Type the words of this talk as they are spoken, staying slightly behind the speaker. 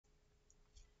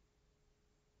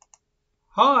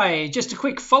Hi, just a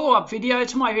quick follow-up video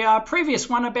to my previous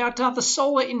one about the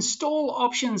solar install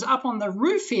options up on the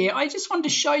roof here. I just wanted to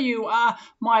show you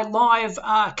my live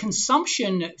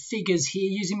consumption figures here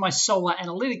using my solar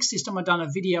analytics system. I've done a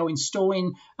video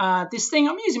installing this thing.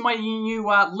 I'm using my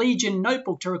new Legion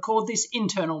notebook to record this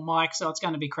internal mic, so it's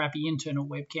going to be crappy internal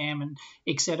webcam and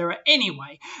etc.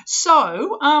 Anyway,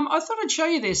 so I thought I'd show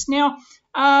you this. Now,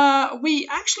 we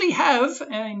actually have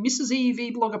a Mrs.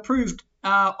 EV blog approved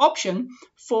option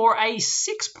for a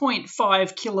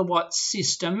 6.5 kilowatt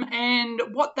system, and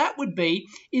what that would be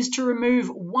is to remove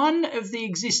one of the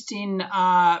existing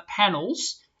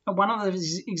panels, one of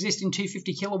the existing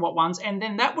 250 kilowatt ones, and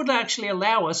then that would actually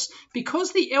allow us,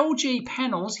 because the LG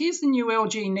panels, here's the new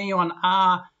LG Neon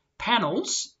R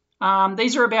panels,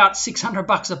 these are about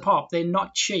 $600 a pop. They're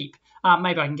not cheap.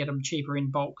 Maybe I can get them cheaper in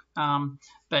bulk,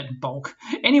 but bulk.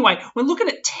 Anyway, we're looking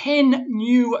at 10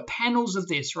 new panels of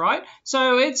this, right?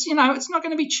 So it's, it's not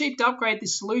going to be cheap to upgrade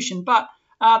this solution, but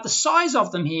the size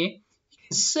of them here, you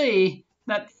can see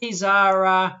that these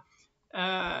are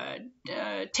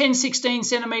 16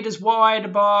 centimeters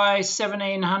wide by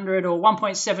 1700 or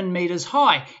 1.7 meters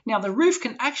high. Now the roof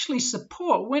can actually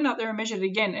support, went up there and measured it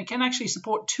again, it can actually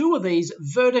support 2 of these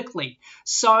vertically.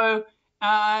 So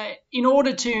in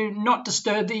order to not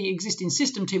disturb the existing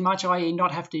system too much, i.e.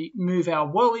 not have to move our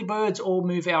whirlybirds or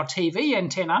move our TV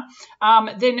antenna,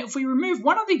 then if we remove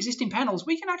one of the existing panels,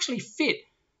 we can actually fit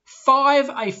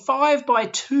a 5 by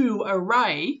 2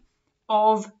 array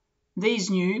of these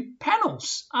new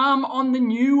panels on the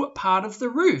new part of the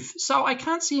roof. So I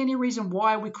can't see any reason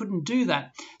why we couldn't do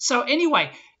that. So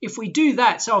anyway, if we do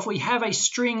that, so if we have a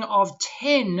string of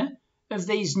 10 of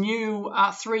these new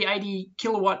 380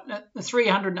 kilowatt,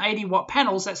 380 watt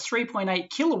panels, that's 3.8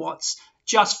 kilowatts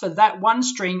just for that one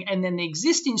string, and then the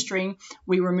existing string,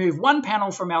 we remove one panel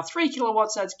from our 3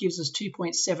 kilowatts, that gives us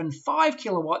 2.75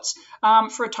 kilowatts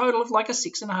for a total of like a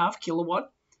 6.5 kilowatt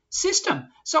system.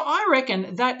 So I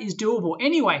reckon that is doable.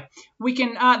 Anyway, we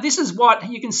can, this is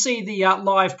what, you can see the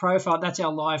live profile, that's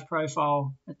our live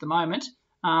profile at the moment.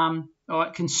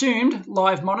 Consumed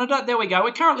live monitor. There we go.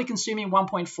 We're currently consuming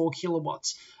 1.4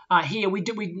 kilowatts. Here we're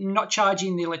not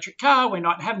charging the electric car. We're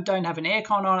not don't have an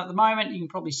aircon on at the moment. You can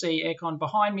probably see aircon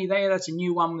behind me there. That's a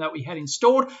new one that we had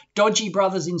installed. Dodgy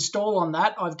Brothers install on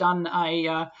that. I've done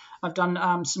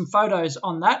some photos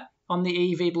on that on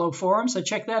the EV blog forum. So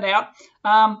check that out.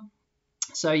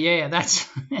 So yeah, that's.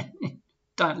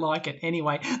 Don't like it.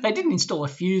 Anyway, they didn't install a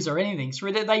fuse or anything. So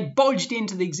they bodged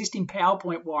into the existing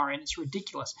PowerPoint wiring. It's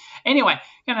ridiculous. Anyway,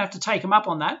 going to have to take them up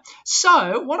on that.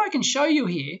 So what I can show you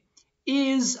here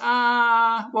is,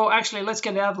 well, actually, let's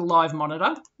get out of the live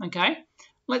monitor. Okay,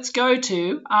 let's go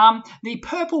to the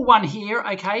purple one here.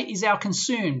 Okay, is our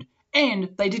consumed.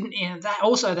 And they didn't,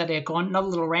 also that aircon, another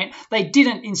little rant, they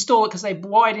didn't install it because they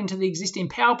wired into the existing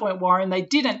PowerPoint wiring. They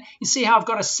didn't. You see how I've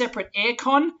got a separate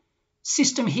aircon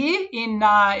system here in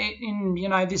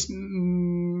this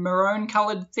maroon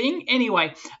colored thing.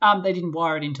 Anyway, they didn't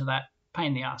wire it into that. Pain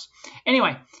in the ass.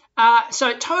 Anyway,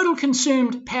 so total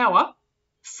consumed power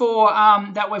for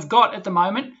that we've got at the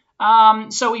moment.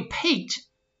 So we peaked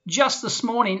just this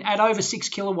morning at over 6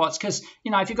 kilowatts because,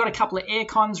 if you've got a couple of air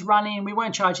cons running, we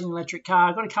weren't charging the electric car,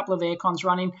 I've got a couple of air cons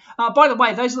running. By the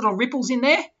way, those little ripples in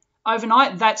there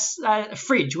overnight, that's a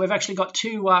fridge. We've actually got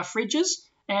 2 fridges.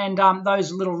 And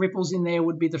those little ripples in there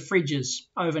would be the fridges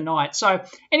overnight. So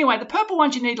anyway, the purple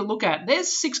ones you need to look at,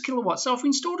 there's 6 kilowatts. So if we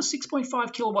installed a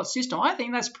 6.5 kilowatt system, I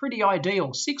think that's pretty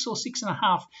ideal, 6 or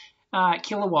 6.5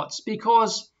 kilowatts.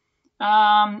 Because,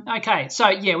 okay, so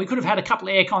yeah, we could have had a couple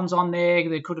of air cons on there.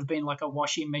 There could have been like a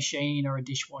washing machine or a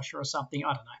dishwasher or something.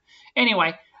 I don't know.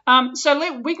 Anyway.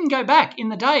 So we can go back in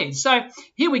the days. So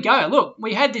here we go. Look,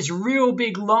 we had this real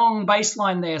big long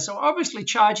baseline there. So obviously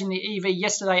charging the EV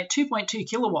yesterday at 2.2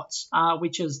 kilowatts,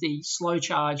 which is the slow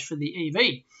charge for the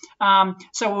EV.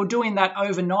 So we're doing that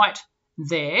overnight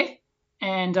there.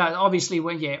 And obviously,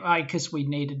 because we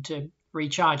needed to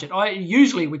recharge it.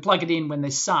 Usually we plug it in when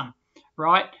there's sun,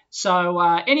 right? So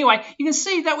anyway, you can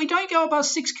see that we don't go above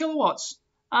 6 kilowatts.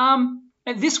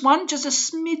 And this one, just a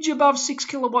smidge above 6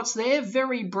 kilowatts there,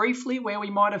 very briefly, where we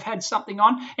might have had something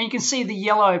on. And you can see the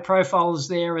yellow profiles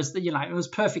there as the, it was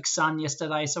perfect sun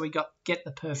yesterday, so we get the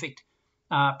perfect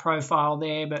profile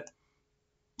there. But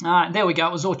there we go.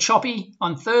 It was all choppy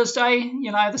on Thursday.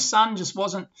 The sun just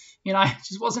wasn't,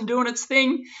 doing its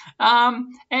thing.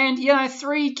 And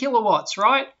 3 kilowatts,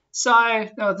 right? So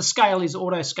the scale is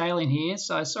auto scaling here.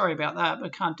 So sorry about that,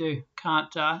 but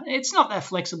it's not that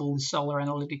flexible, this solar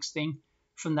analytics thing.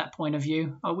 From that point of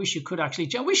view, I wish you could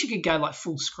go like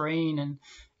full screen and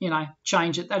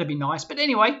change it. That'd be nice. But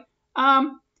anyway,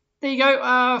 there you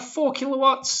go, 4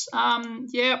 kilowatts.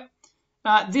 Yeah.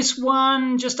 This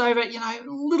one just over,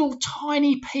 little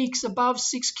tiny peaks above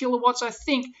 6 kilowatts. I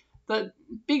think the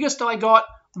biggest I got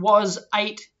was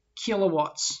 8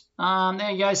 kilowatts.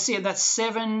 There you go. See it, that's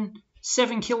 7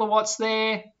 kilowatts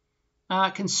there.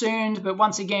 Consumed, but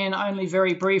once again, only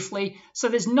very briefly. So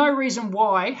there's no reason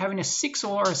why having a 6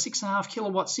 or a 6.5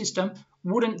 kilowatt system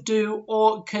wouldn't do,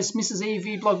 or because Mrs.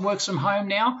 E Vlog works from home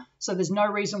now, so there's no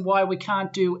reason why we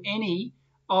can't do any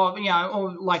of,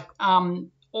 or like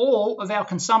all of our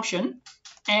consumption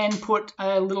and put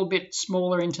a little bit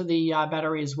smaller into the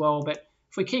battery as well. But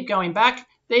if we keep going back,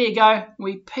 there you go.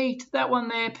 We peaked, that one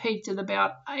there peaked at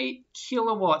about 8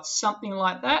 kilowatts, something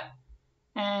like that.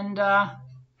 And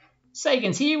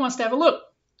Sagan's here, wants to have a look.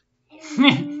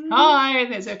 Hi,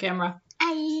 there's our camera.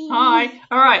 Hi.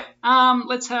 All right,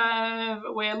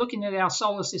 we're looking at our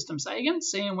solar system, Sagan,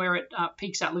 seeing where it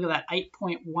peaks at. Look at that,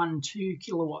 8.12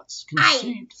 kilowatts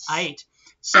consumed. 8.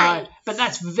 So, but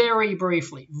that's very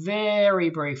briefly.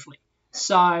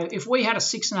 So if we had a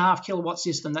 6.5 kilowatt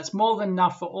system, that's more than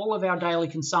enough for all of our daily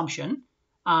consumption,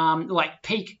 like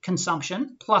peak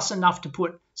consumption, plus enough to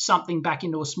put something back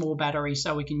into a small battery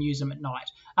so we can use them at night.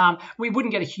 We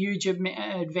wouldn't get a huge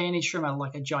advantage from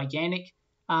a gigantic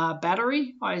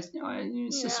battery, I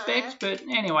suspect. But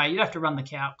anyway, you'd have to run the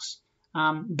calcs.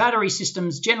 Battery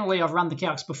systems, generally I've run the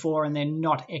calcs before and they're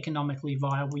not economically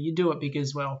viable. You do it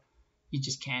because, well, you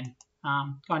just can,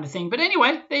 kind of thing. But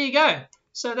anyway, there you go.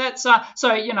 So that's, there's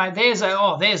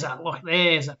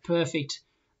a perfect,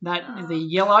 the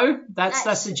yellow, that's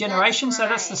the generation. That's right. So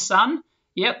that's the sun.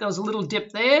 Yep, there was a little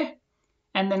dip there,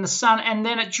 and then the sun, and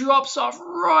then it drops off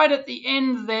right at the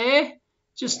end there,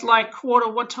 just like quarter.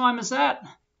 What time is that?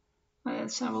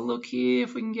 Let's have a look here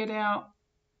if we can get out.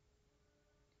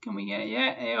 Can we get?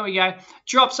 Yeah, there we go.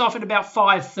 Drops off at about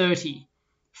 5:30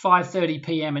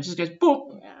 p.m. It just goes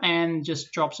boop and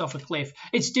just drops off a cliff.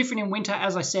 It's different in winter,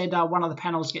 as I said. One of the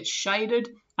panels gets shaded,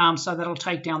 so that'll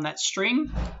take down that string,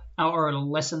 or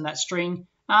it'll lessen that string.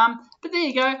 But there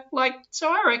you go. So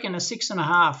I reckon a 6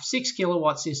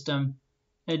 kilowatt system,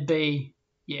 it'd be,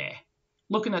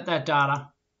 looking at that data,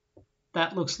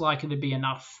 that looks like it'd be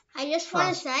enough. I just want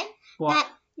to say that,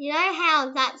 you know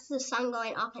how that's the sun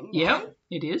going up and down? Yeah,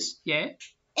 it is, yeah.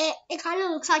 It kind of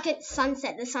looks like it's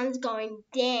sunset. The sun's going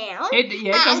down. And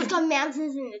it's got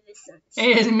mountains in the distance.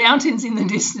 There's mountains in the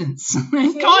distance.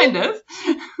 Kind of.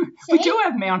 We do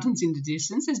have mountains in the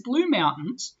distance. There's blue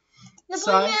mountains.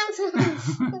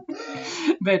 Mountains.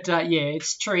 But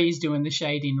it's trees doing the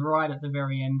shading right at the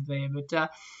very end there. But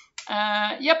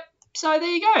yep. So there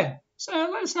you go. So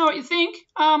let us know what you think.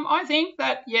 I think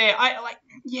that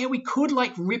we could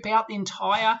rip out the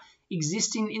entire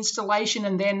existing installation,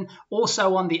 and then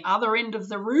also on the other end of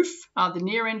the roof, the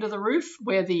near end of the roof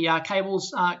where the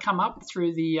cables come up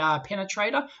through the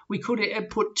penetrator, we could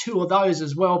put 2 of those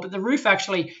as well. But the roof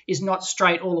actually is not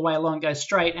straight all the way along, it goes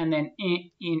straight and then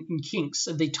in kinks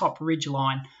of the top ridge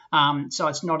line. So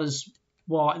it's not as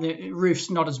wide, the roof's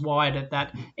not as wide at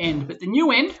that end. But the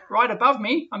new end, right above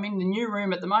me, I'm in the new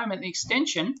room at the moment, the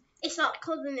extension. It's not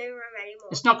called the new room anymore.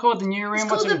 It's not called the new room. It's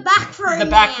called the back room. The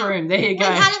back room. There you go.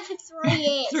 We've had it for 3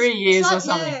 years. 3 years or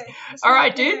something. All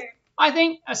right, dude. New. I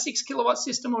think a 6 kilowatt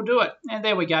system will do it. And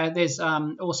there we go. There's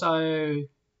also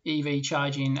EV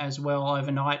charging as well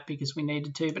overnight because we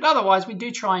needed to. But otherwise, we do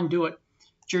try and do it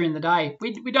during the day.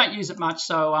 We don't use it much,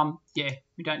 so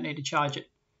we don't need to charge it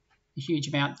a huge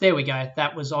amount. There we go.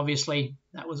 That was obviously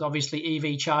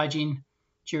EV charging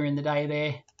during the day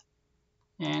there.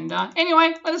 And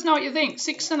anyway, let us know what you think.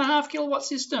 6.5 kilowatt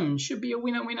system should be a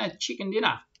winner chicken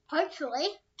dinner. Hopefully.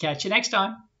 Catch you next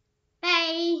time.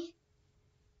 Bye.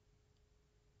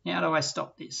 How do I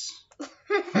stop this?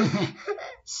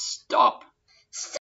 Stop.